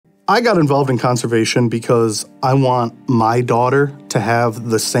I got involved in conservation because I want my daughter to have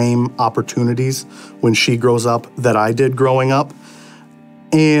the same opportunities when she grows up that I did growing up.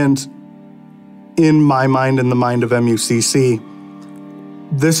 And in my mind, in the mind of MUCC,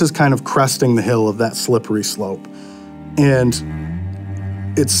 this is kind of cresting the hill of that slippery slope. And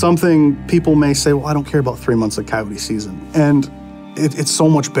it's something people may say, well, I don't care about 3 months of coyote season. And it's so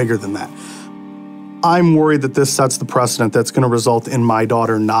much bigger than that. I'm worried that this sets the precedent that's going to result in my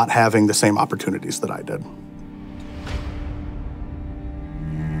daughter not having the same opportunities that I did.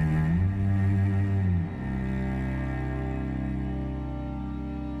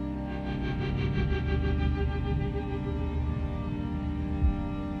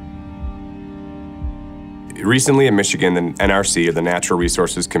 Recently in Michigan, the NRC, or the Natural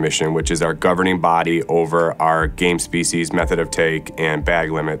Resources Commission, which is our governing body over our game species, method of take, and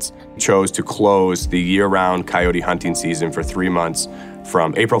bag limits, chose to close the year-round coyote hunting season for 3 months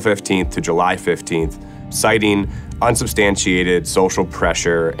from April 15th to July 15th, citing unsubstantiated social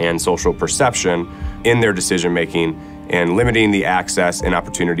pressure and social perception in their decision-making and limiting the access and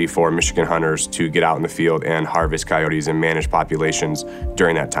opportunity for Michigan hunters to get out in the field and harvest coyotes and manage populations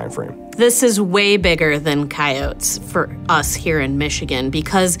during that time frame. This is way bigger than coyotes for us here in Michigan,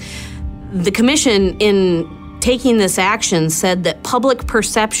 because the commission, in taking this action, said that public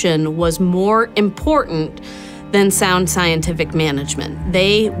perception was more important than sound scientific management.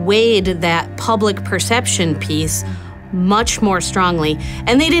 They weighed that public perception piece much more strongly.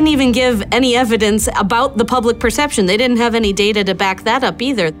 And they didn't even give any evidence about the public perception. They didn't have any data to back that up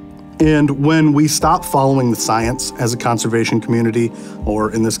either. And when we stop following the science as a conservation community,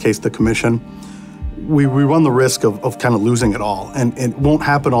 or in this case, the commission, we run the risk of kind of losing it all. And it won't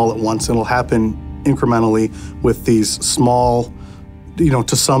happen all at once. It'll happen incrementally with these small,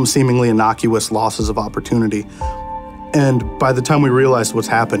 to some seemingly innocuous losses of opportunity. And by the time we realize what's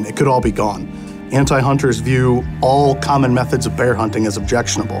happened, it could all be gone. Anti-hunters view all common methods of bear hunting as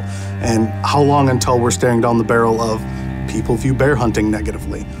objectionable. And how long until we're staring down the barrel of people view bear hunting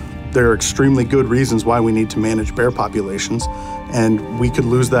negatively? There are extremely good reasons why we need to manage bear populations, and we could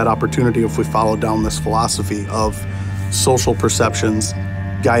lose that opportunity if we follow down this philosophy of social perceptions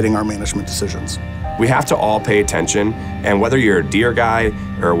guiding our management decisions. We have to all pay attention, and whether you're a deer guy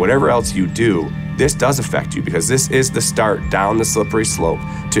or whatever else you do, this does affect you, because this is the start down the slippery slope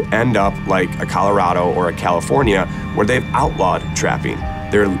to end up like a Colorado or a California where they've outlawed trapping.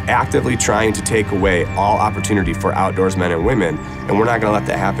 They're actively trying to take away all opportunity for outdoors men and women, and we're not going to let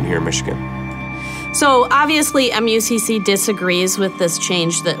that happen here in Michigan. So obviously MUCC disagrees with this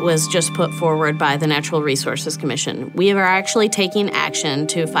change that was just put forward by the Natural Resources Commission. We are actually taking action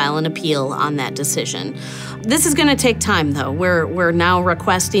to file an appeal on that decision. This is going to take time, though. We're now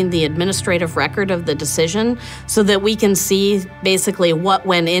requesting the administrative record of the decision so that we can see basically what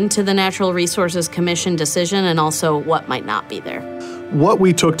went into the Natural Resources Commission decision and also what might not be there. What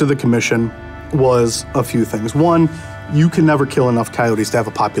we took to the commission was a few things. One, you can never kill enough coyotes to have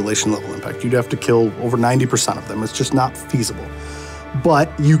a population level impact. You'd have to kill over 90% of them. It's just not feasible. But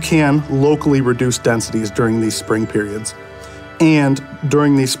you can locally reduce densities during these spring periods. And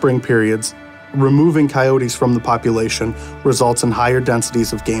during these spring periods, removing coyotes from the population results in higher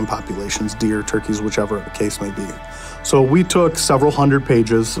densities of game populations, deer, turkeys, whichever the case may be. So we took several hundred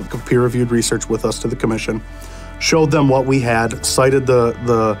pages of peer-reviewed research with us to the commission, showed them what we had, cited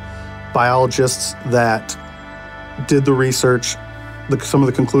the biologists that did the research, some of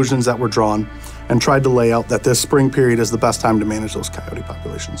the conclusions that were drawn, and tried to lay out that this spring period is the best time to manage those coyote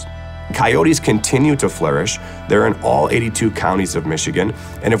populations. Coyotes continue to flourish. They're in all 82 counties of Michigan.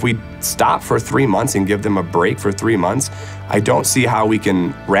 And if we stop for 3 months and give them a break for 3 months, I don't see how we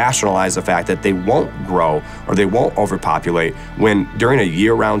can rationalize the fact that they won't grow or they won't overpopulate when during a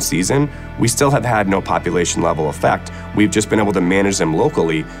year-round season, we still have had no population level effect. We've just been able to manage them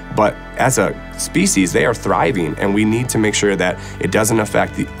locally, but as a species, they are thriving, and we need to make sure that it doesn't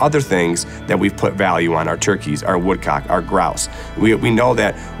affect the other things that we've put value on, our turkeys, our woodcock, our grouse. We know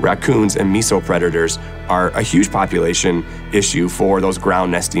that raccoons and mesopredators are a huge population issue for those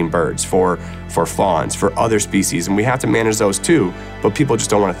ground nesting birds, for fawns, for other species, and we have to manage those too, but people just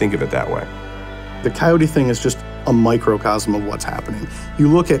don't want to think of it that way. The coyote thing is just a microcosm of what's happening. You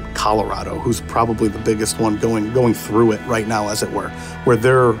look at Colorado, who's probably the biggest one going through it right now, as it were, where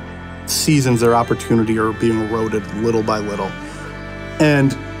their seasons, their opportunity are being eroded little by little.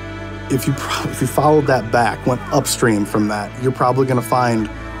 And if you followed that back, went upstream from that, you're probably going to find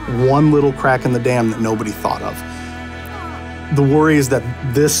one little crack in the dam that nobody thought of. The worry is that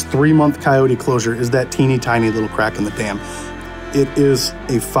this 3-month coyote closure is that teeny tiny little crack in the dam. It is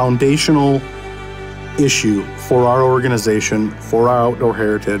a foundational issue for our organization, for our outdoor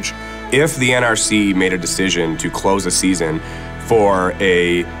heritage. If the NRC made a decision to close a season for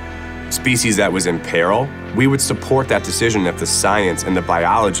a species that was in peril, we would support that decision if the science and the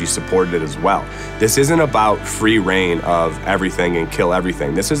biology supported it as well. This isn't about free reign of everything and kill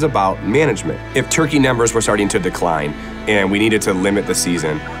everything. This is about management. If turkey numbers were starting to decline and we needed to limit the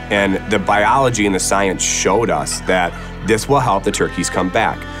season, and the biology and the science showed us that this will help the turkeys come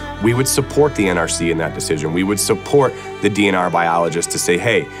back, we would support the NRC in that decision. We would support the DNR biologists to say,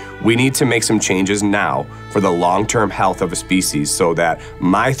 hey, we need to make some changes now for the long-term health of a species so that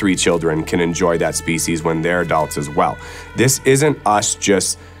my 3 children can enjoy that species when they're adults as well. This isn't us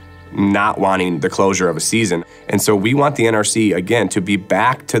just not wanting the closure of a season. And so we want the NRC, again, to be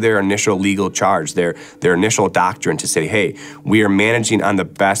back to their initial legal charge, their initial doctrine to say, hey, we are managing on the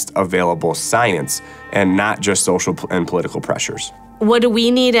best available science and not just social and political pressures. What do we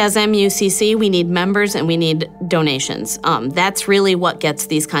need as MUCC? We need members and we need donations. That's really what gets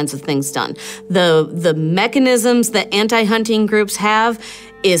these kinds of things done. The mechanisms that anti-hunting groups have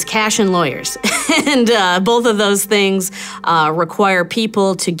is cash and lawyers. And both of those things require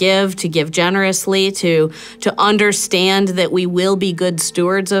people to give generously, to understand that we will be good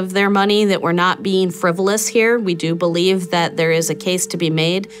stewards of their money, that we're not being frivolous here. We do believe that there is a case to be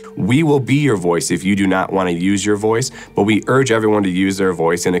made. We will be your voice if you do not want to use your voice, but we urge everyone to use their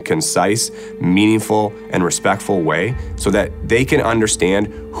voice in a concise, meaningful, and respectful way so that they can understand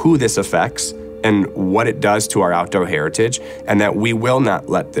who this affects and what it does to our outdoor heritage, and that we will not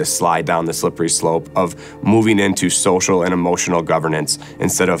let this slide down the slippery slope of moving into social and emotional governance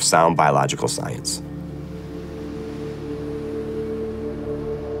instead of sound biological science.